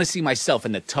harder. I want to see myself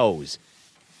in the toes.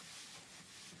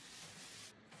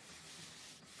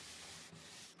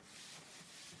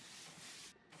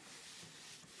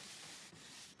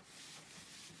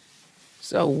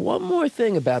 So, one more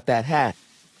thing about that hat.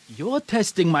 You're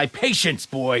testing my patience,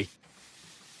 boy.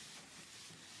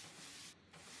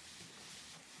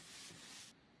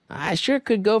 I sure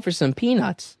could go for some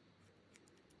peanuts.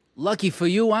 Lucky for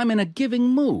you, I'm in a giving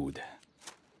mood.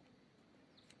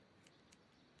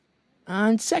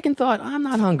 On second thought, I'm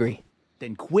not hungry.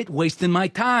 Then quit wasting my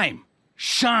time.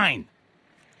 Shine!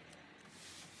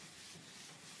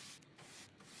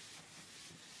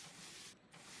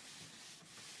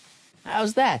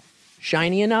 How's that?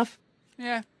 Shiny enough?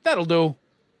 Yeah, that'll do.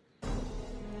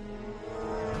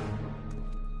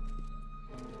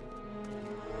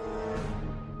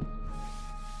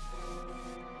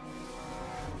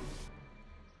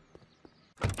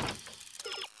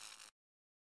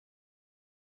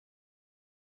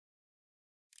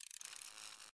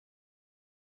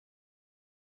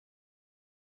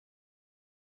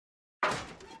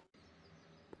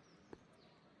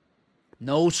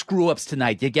 No screw-ups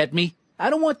tonight, you get me? I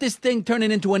don't want this thing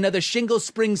turning into another Shingle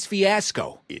Springs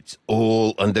fiasco. It's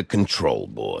all under control,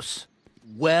 boss.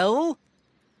 Well?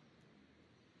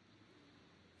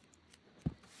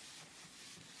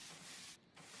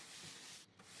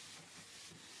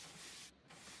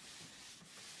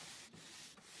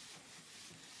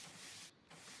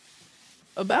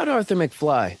 About Arthur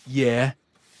McFly. Yeah?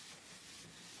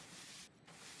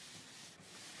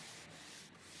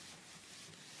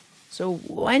 So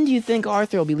when do you think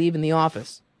Arthur will be leaving the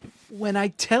office? When I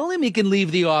tell him he can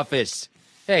leave the office.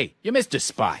 Hey, you missed a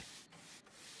spot.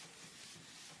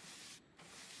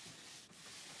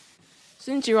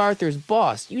 Since you're Arthur's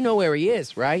boss, you know where he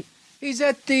is, right? He's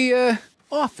at the,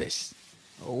 office.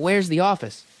 Where's the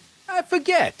office? I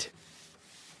forget.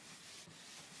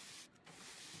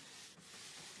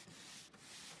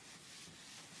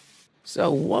 So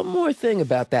one more thing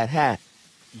about that hat.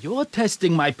 You're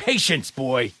testing my patience,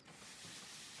 boy.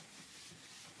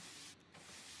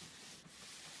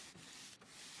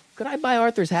 Could I buy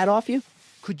Arthur's hat off you?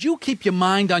 Could you keep your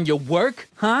mind on your work,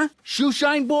 huh?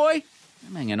 Shoeshine boy?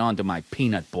 I'm hanging on to my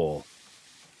peanut ball.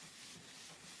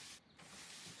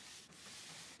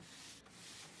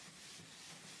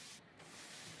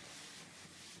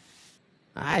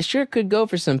 I sure could go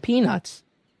for some peanuts.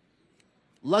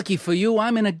 Lucky for you,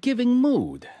 I'm in a giving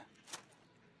mood.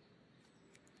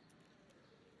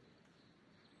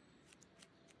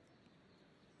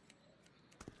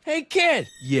 Hey, kid!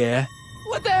 Yeah?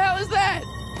 What the hell is that?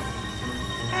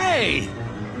 Hey!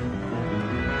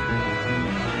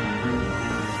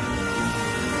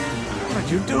 What'd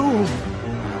you do?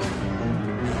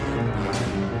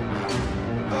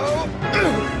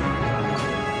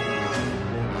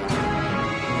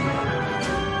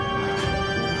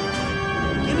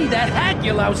 Give me that hat,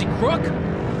 you lousy crook!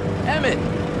 Emmett!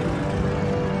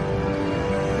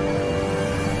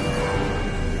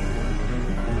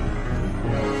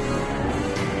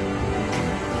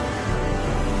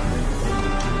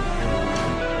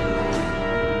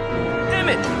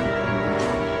 Emmett!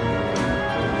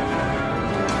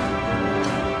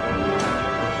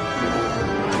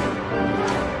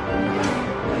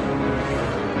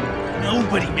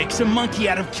 Nobody makes a monkey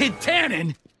out of Kid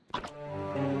Tannen!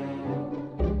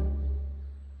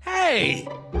 Hey!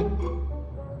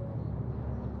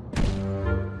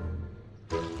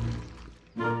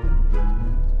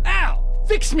 Al!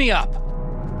 Fix me up!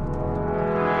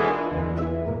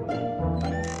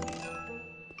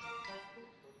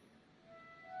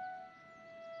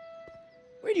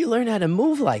 Where'd you learn how to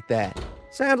move like that?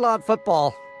 Sandlot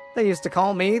football. They used to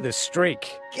call me the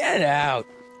Streak. Get out!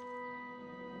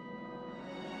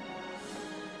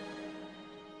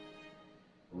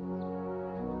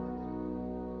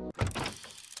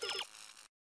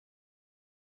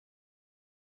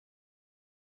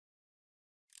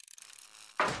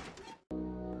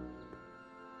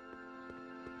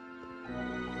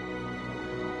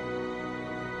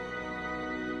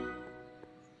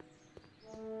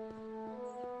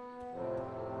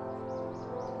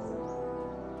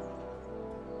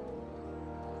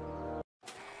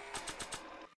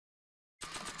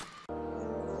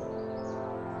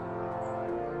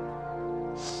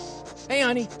 Hey,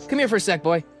 honey. Come here for a sec,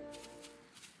 boy.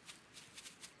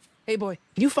 Hey, boy.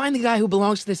 Can you find the guy who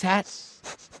belongs to this hat?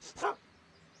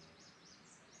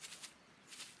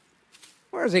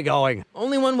 Where's he going?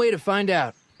 Only one way to find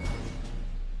out.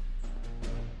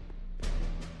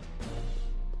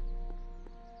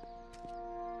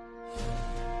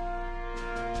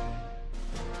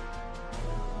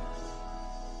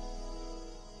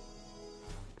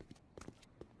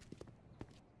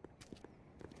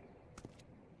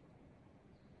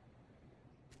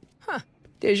 Huh.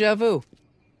 Deja vu.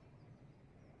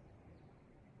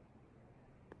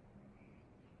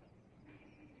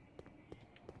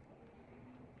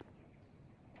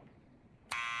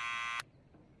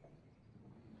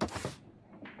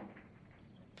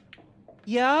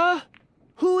 Yeah?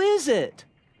 Who is it?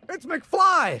 It's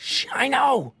McFly! Shh, I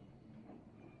know!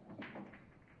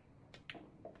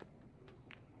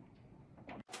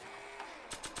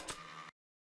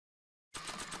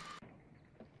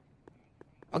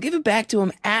 I'll give it back to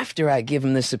him after I give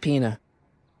him the subpoena.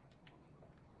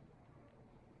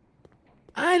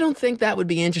 I don't think that would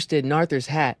be interested in Arthur's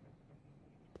hat.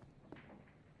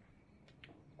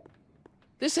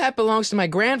 This hat belongs to my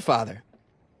grandfather.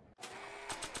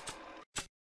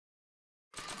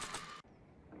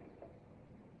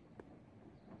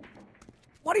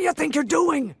 What do you think you're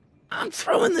doing? I'm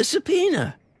throwing the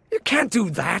subpoena. You can't do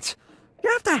that. You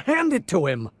have to hand it to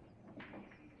him.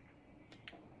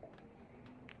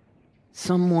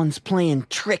 Someone's playing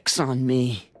tricks on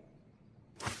me.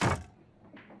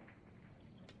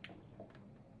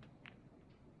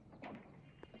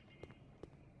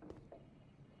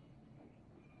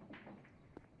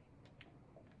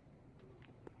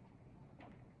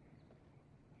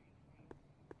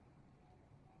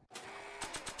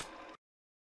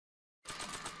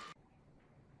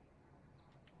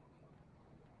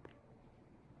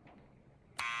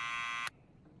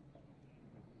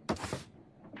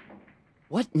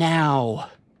 What now?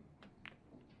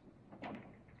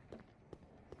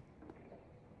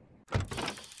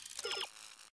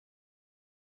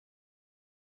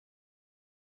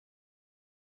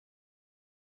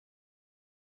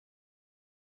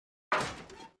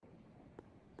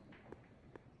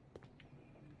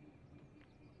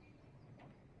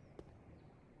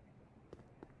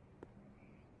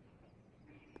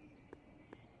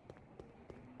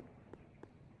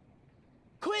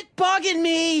 Quit bugging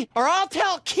me, or I'll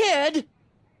tell Kid!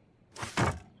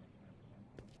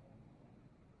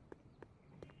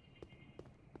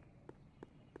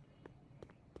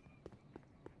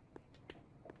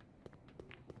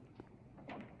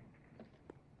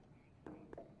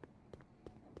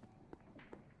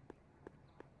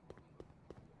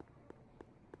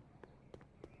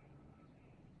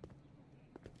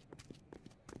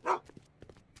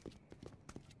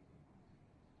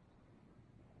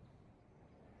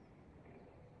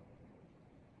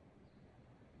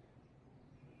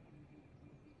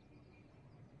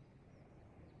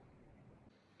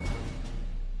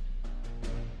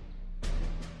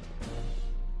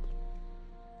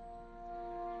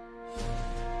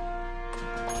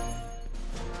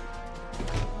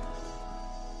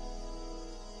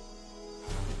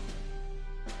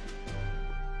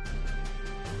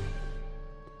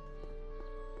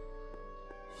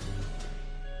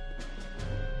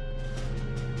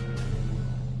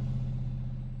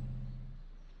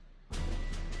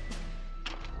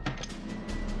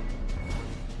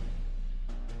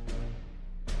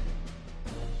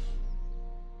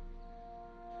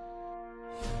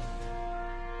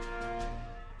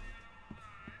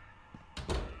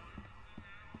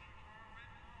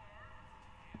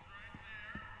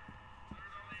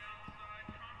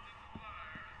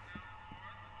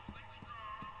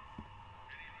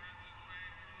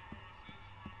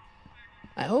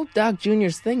 I hope Doc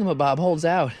Jr.'s thingamabob holds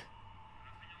out.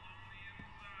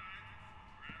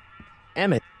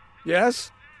 Emmett,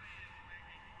 Yes?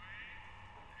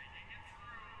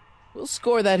 we'll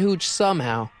score that hooch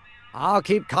somehow. I'll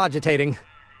keep cogitating.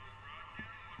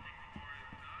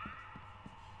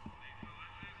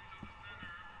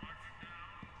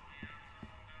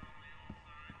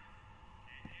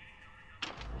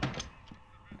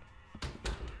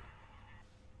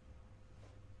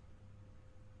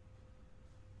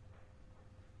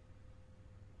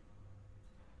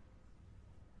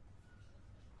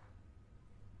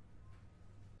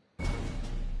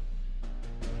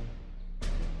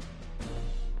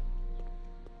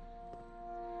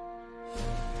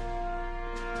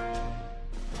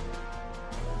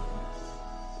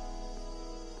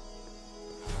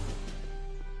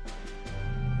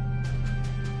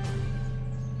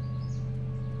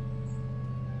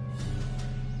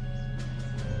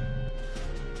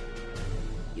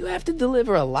 You have to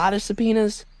deliver a lot of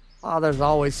subpoenas? Father's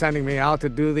always sending me out to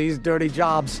do these dirty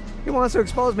jobs. He wants to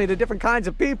expose me to different kinds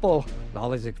of people.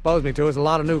 All he's exposed me to is a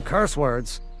lot of new curse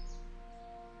words.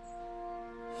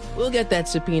 We'll get that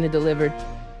subpoena delivered.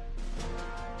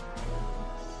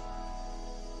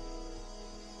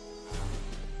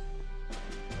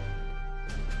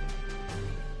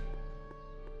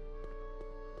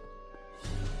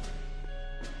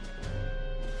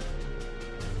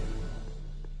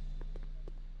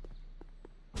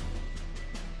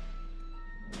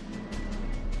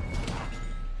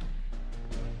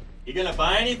 You gonna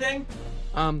buy anything?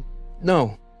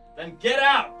 No. Then get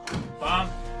out, bum!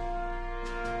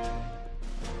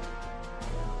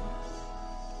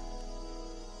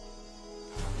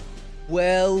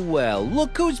 Well, well,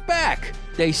 look who's back.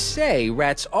 They say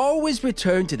rats always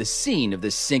return to the scene of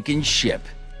the sinking ship.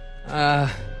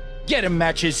 Get 'em,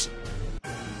 Matches.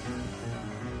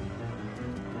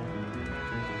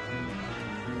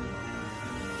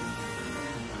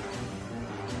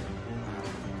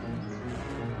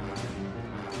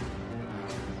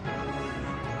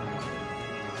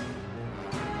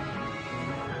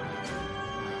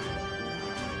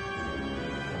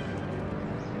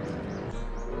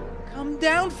 Come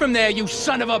down from there, you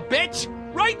son of a bitch!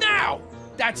 Right now!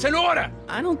 That's an order!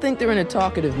 I don't think they're in a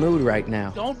talkative mood right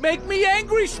now. Don't make me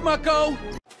angry, Schmucko!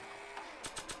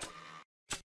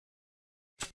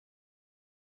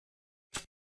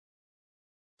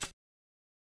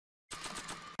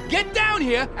 Get down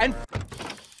here and...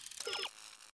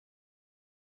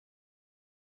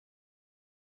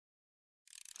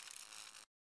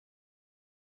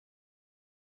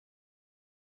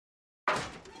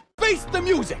 face the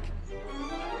music!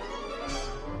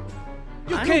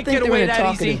 You I can't don't think get away they're in a that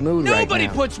talkative easy. mood right Nobody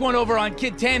now. puts one over on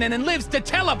Kid Tannen and lives to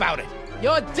tell about it.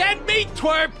 You're dead meat,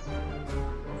 twerp!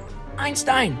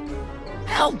 Einstein!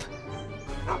 Help!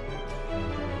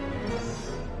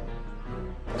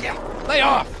 Lay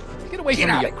off! Get away Get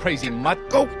from out me, you of- crazy mutt!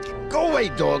 Go away,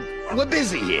 dog. We're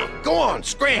busy here. Go on,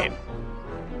 scram.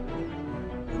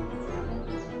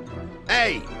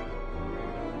 Hey,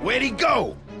 where'd he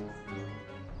go?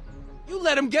 You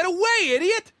let him get away,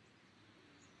 idiot!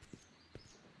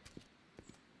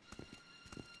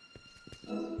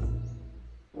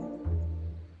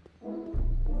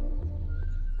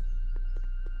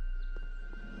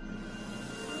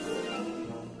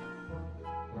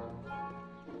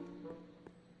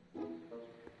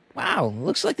 Wow,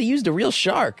 looks like they used a real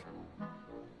shark.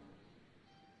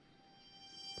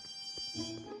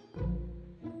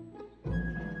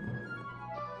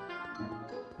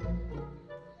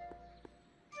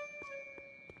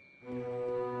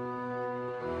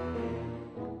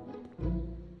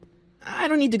 I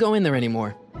don't need to go in there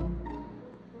anymore.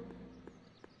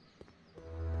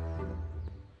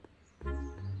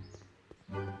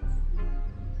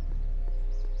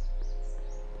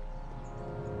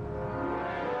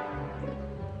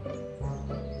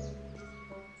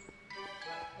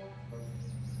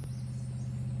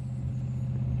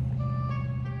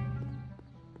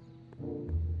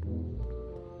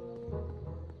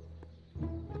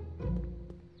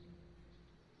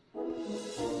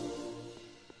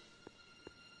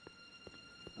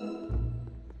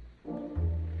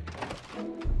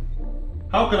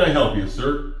 How can I help you,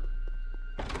 sir?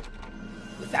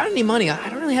 Without any money, I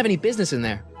don't really have any business in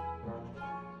there.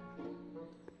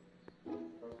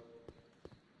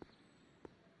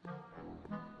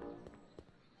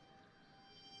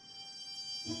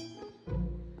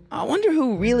 I wonder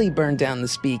who really burned down the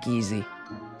speakeasy.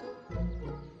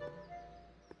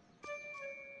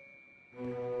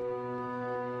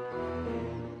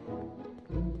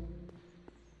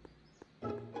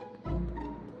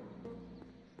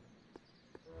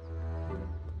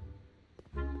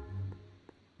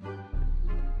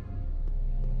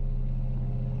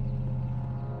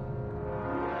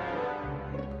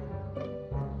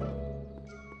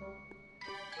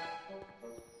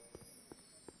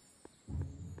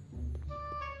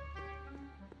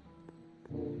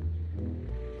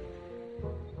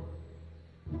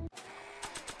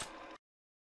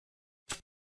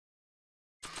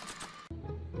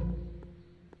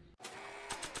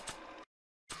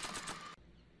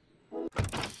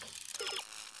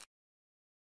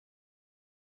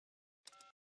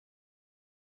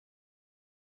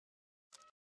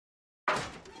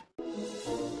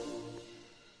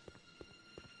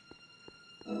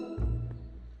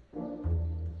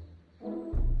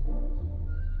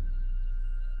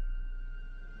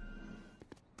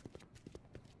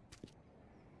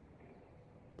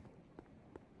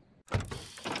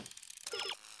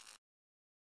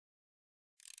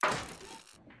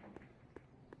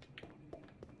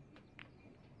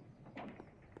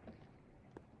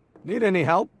 Need any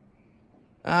help?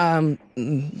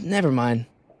 Never mind.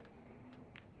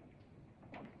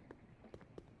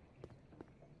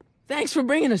 Thanks for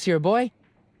bringing us here, boy.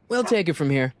 We'll take it from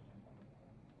here.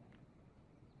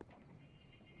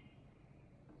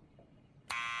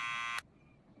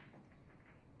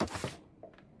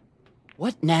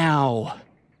 What now?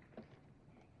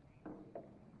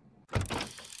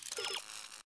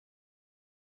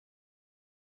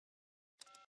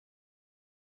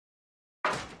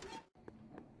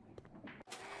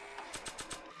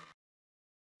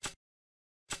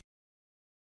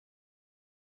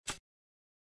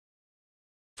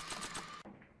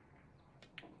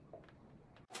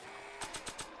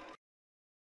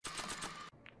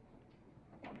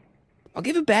 I'll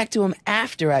give it back to him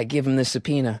after I give him the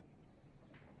subpoena.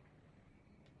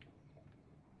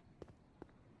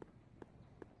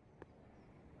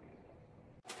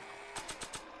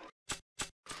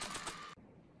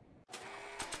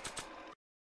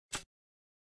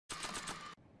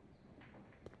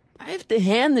 I have to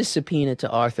hand this subpoena to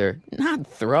Arthur, not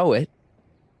throw it.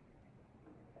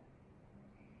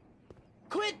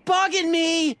 Quit bugging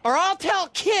me, or I'll tell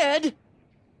Kid!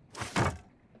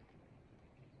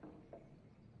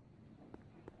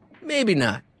 Maybe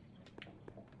not.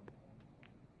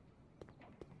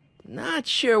 Not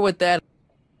sure what that...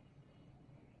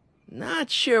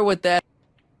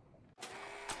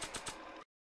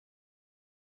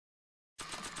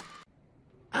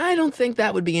 I don't think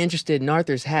that would be interested in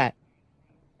Arthur's hat.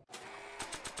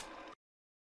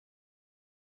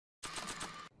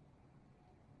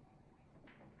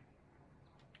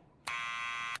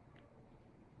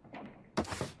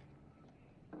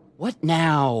 What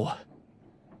now?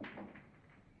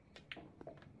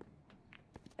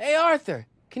 Hey, Arthur,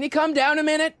 can you come down a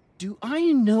minute? Do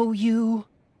I know you?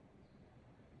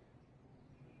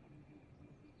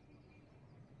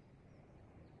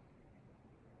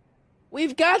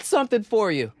 We've got something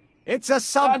for you. It's a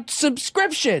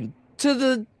subscription to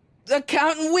the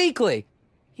Accountant Weekly.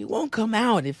 He won't come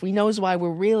out if he knows why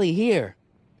we're really here.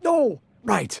 No,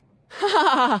 right.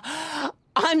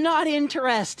 I'm not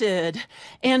interested.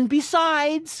 And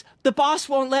besides, the boss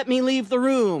won't let me leave the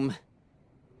room.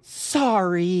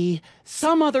 Sorry,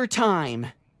 some other time.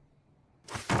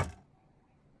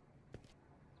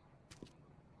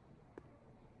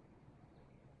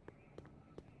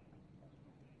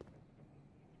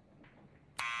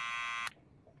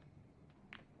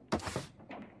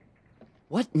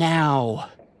 What now?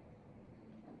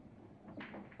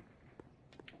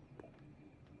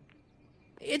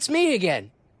 It's me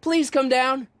again. Please come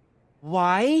down.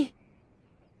 Why?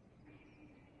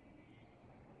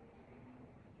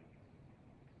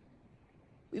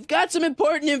 We've got some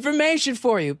important information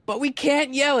for you, but we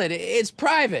can't yell it. It's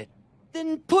private.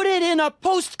 Then put it in a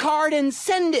postcard and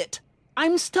send it.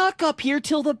 I'm stuck up here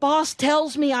till the boss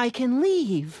tells me I can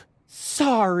leave.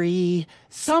 Sorry,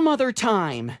 some other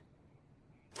time.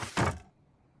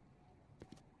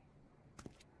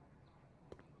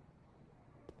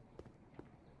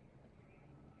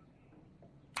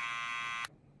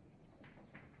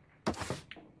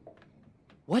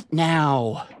 What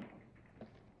now?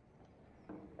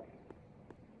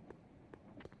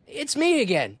 It's me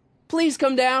again. Please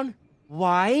come down.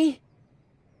 Why?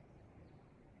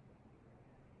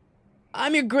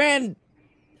 I'm your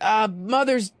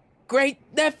mother's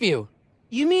great-nephew.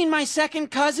 You mean my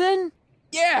second cousin?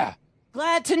 Yeah.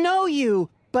 Glad to know you,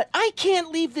 but I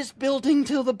can't leave this building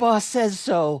till the boss says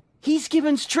so. He's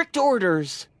given strict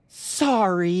orders.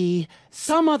 Sorry,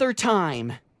 some other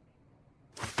time.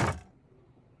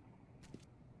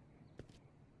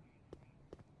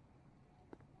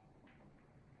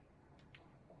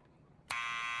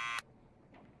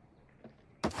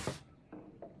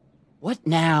 What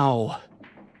now?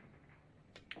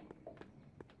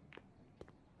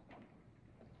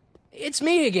 It's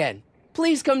me again.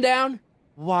 Please come down.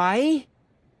 Why?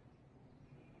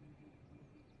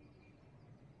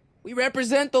 We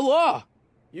represent the law.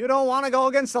 You don't want to go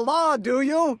against the law, do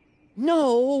you?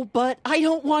 No, but I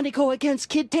don't want to go against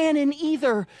Kid Tannen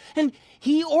either. And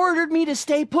he ordered me to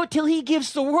stay put till he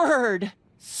gives the word.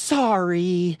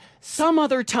 Sorry, some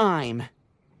other time.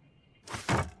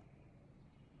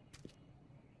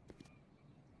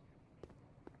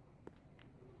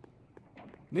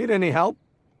 Need any help?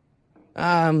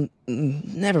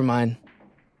 Never mind.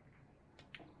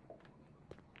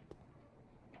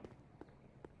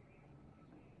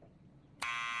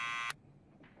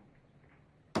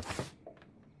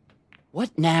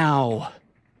 What now?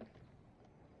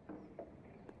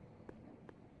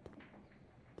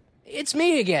 It's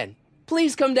me again.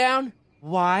 Please come down.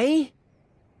 Why?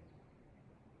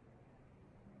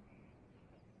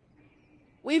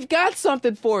 We've got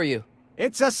something for you.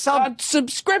 It's a A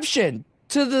subscription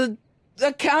to the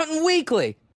Accountant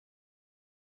Weekly.